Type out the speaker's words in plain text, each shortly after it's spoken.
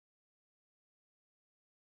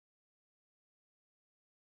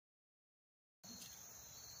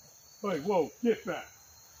Hey, whoa, get back.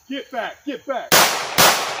 Get back, get back.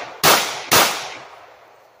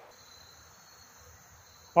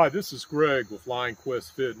 Hi, this is Greg with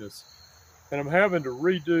Lionquestfitness, and I'm having to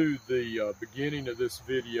redo the beginning of this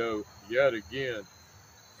video yet again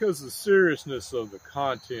because of the seriousness of the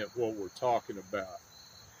content, what we're talking about.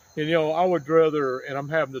 And you know, I would rather, and I'm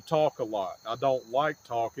having to talk a lot. I don't like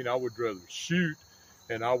talking. I would rather shoot,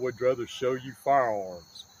 and I would rather show you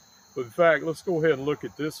firearms. But in fact, let's go ahead and look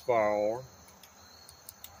at this firearm.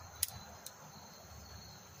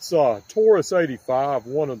 It's a Taurus 85,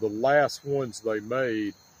 one of the last ones they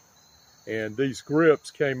made. And these grips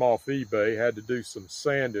came off eBay, had to do some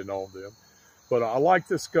sanding on them. But I like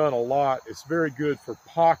this gun a lot. It's very good for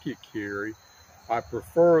pocket carry. I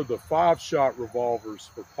prefer the 5-shot revolvers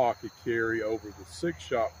for pocket carry over the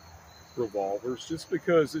 6-shot revolvers just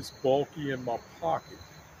because it's bulky in my pocket.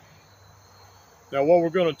 Now, what we're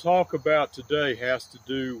going to talk about today has to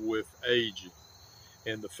do with aging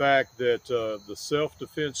and the fact that the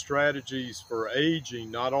self-defense strategies for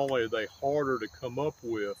aging, not only are they harder to come up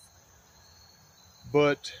with,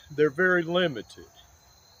 but they're very limited.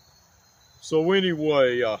 So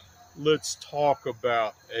anyway, let's talk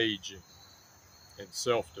about aging and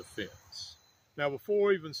self-defense. Now, before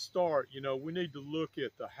we even start, you know, we need to look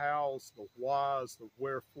at the hows, the whys, the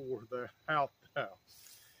wherefore, the how.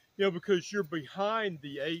 You know, because you're behind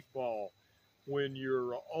the 8-ball when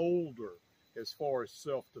you're older as far as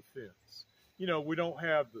self-defense. You know, we don't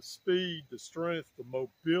have the speed, the strength, the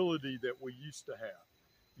mobility that we used to have.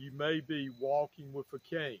 You may be walking with a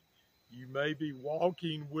cane. You may be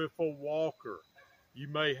walking with a walker. You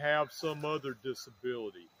may have some other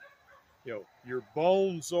disability. You know, your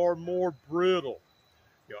bones are more brittle.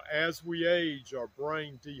 You know, as we age, our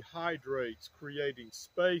brain dehydrates, creating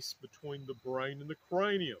space between the brain and the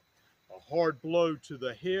cranium. A hard blow to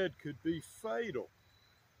the head could be fatal.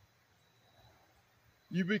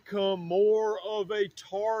 You become more of a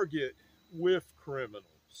target with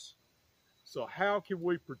criminals. So how can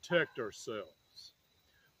we protect ourselves?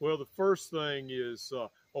 Well, the first thing is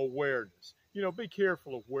awareness. You know, be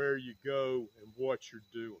careful of where you go and what you're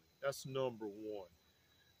doing. That's number one.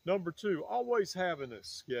 Number two, always have an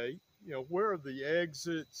escape. You know, where are the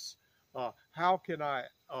exits? How can I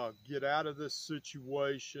get out of this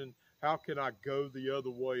situation? How can I go the other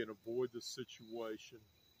way and avoid the situation?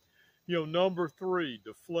 You know, number three,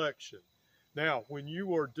 deflection. Now, when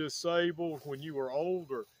you are disabled, when you are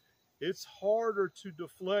older, it's harder to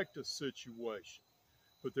deflect a situation.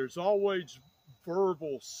 But there's always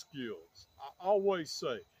verbal skills. I always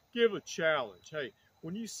say, give a challenge. Hey,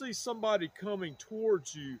 when you see somebody coming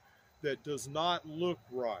towards you that does not look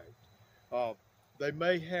right, they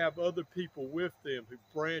may have other people with them who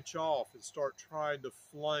branch off and start trying to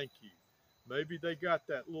flank you. Maybe they got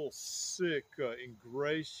that little sick,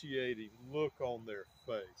 ingratiating look on their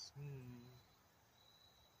face.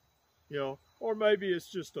 You know, or maybe it's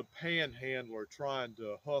just a panhandler trying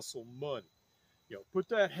to hustle money. You know, put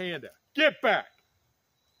that hand out. Get back!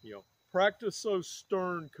 You know, practice those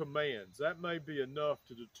stern commands. That may be enough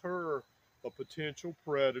to deter a potential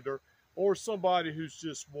predator or somebody who's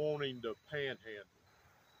just wanting to panhandle.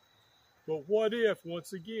 But what if,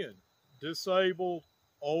 once again, disabled,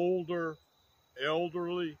 older,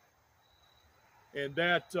 elderly, and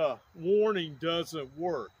that warning doesn't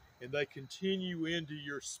work, and they continue into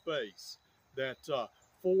your space, that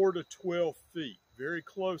 4 to 12 feet, very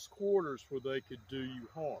close quarters where they could do you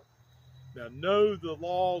harm. Now, know the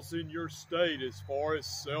laws in your state as far as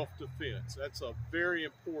self-defense. That's a very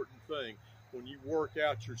important thing when you work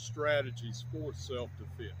out your strategies for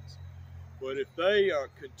self-defense. But if they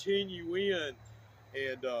continue in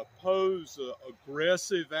and pose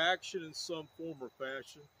aggressive action in some form or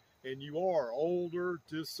fashion, and you are older,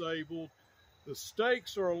 disabled, the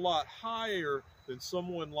stakes are a lot higher than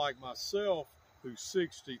someone like myself who's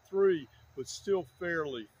 63 but still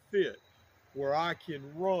fairly fit, where I can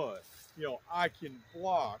run, you know, I can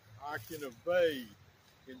block, I can evade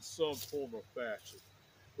in some form or fashion.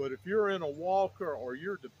 But if you're in a walker or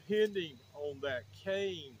you're depending on that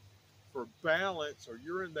cane for balance, or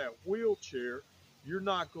you're in that wheelchair, you're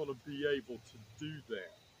not going to be able to do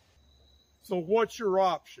that. So what's your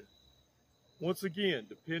option? Once again,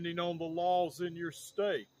 depending on the laws in your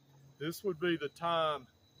state, this would be the time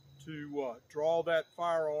to draw that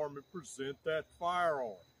firearm and present that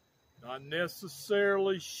firearm. Not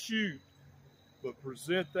necessarily shoot, but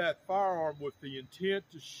present that firearm with the intent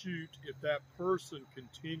to shoot if that person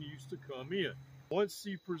continues to come in. Once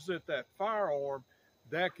you present that firearm,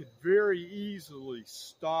 that could very easily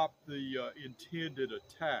stop the intended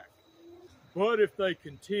attack. But if they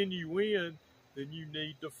continue in, then you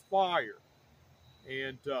need to fire.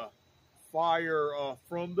 And fire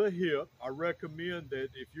from the hip. I recommend that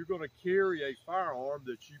if you're going to carry a firearm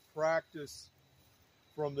that you practice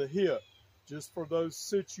from the hip, just for those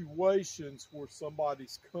situations where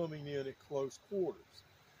somebody's coming in at close quarters.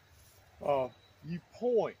 You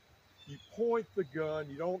point the gun,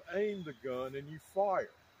 you don't aim the gun, and you fire.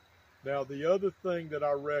 Now, the other thing that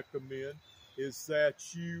I recommend is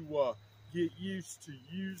that you get used to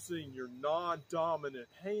using your non-dominant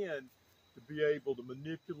hand to be able to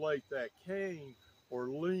manipulate that cane or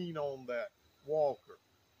lean on that walker.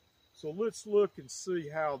 So let's look and see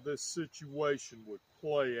how this situation would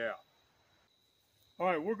play out. All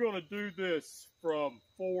right, we're going to do this from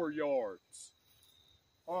 4 yards.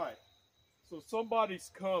 All right, so somebody's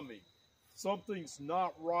coming. Something's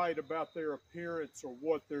not right about their appearance or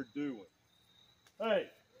what they're doing. Hey,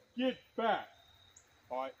 get back.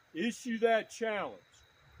 All right, issue that challenge.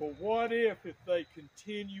 But what if they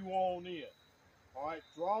continue on in? All right,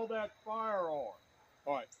 draw that firearm.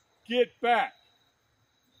 All right, get back.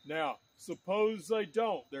 Now, suppose they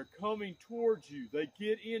don't. They're coming towards you. They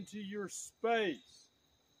get into your space.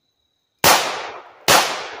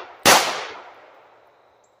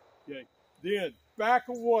 Okay, then back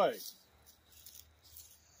away.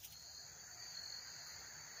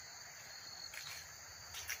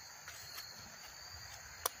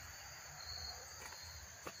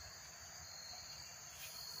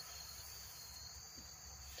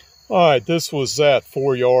 All right, this was at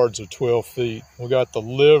 4 yards or 12 feet. We got the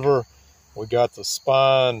liver, we got the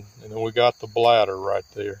spine, and then we got the bladder right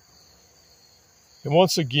there. And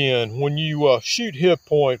once again, when you shoot hip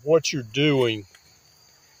point, what you're doing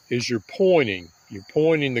is you're pointing. You're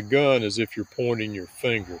pointing the gun as if you're pointing your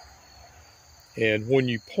finger. And when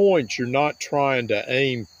you point, you're not trying to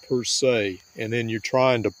aim per se, and then you're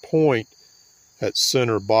trying to point at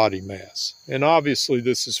center body mass. And obviously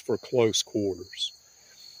this is for close quarters.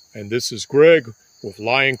 And this is Greg with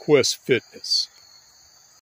Lionquest Fitness.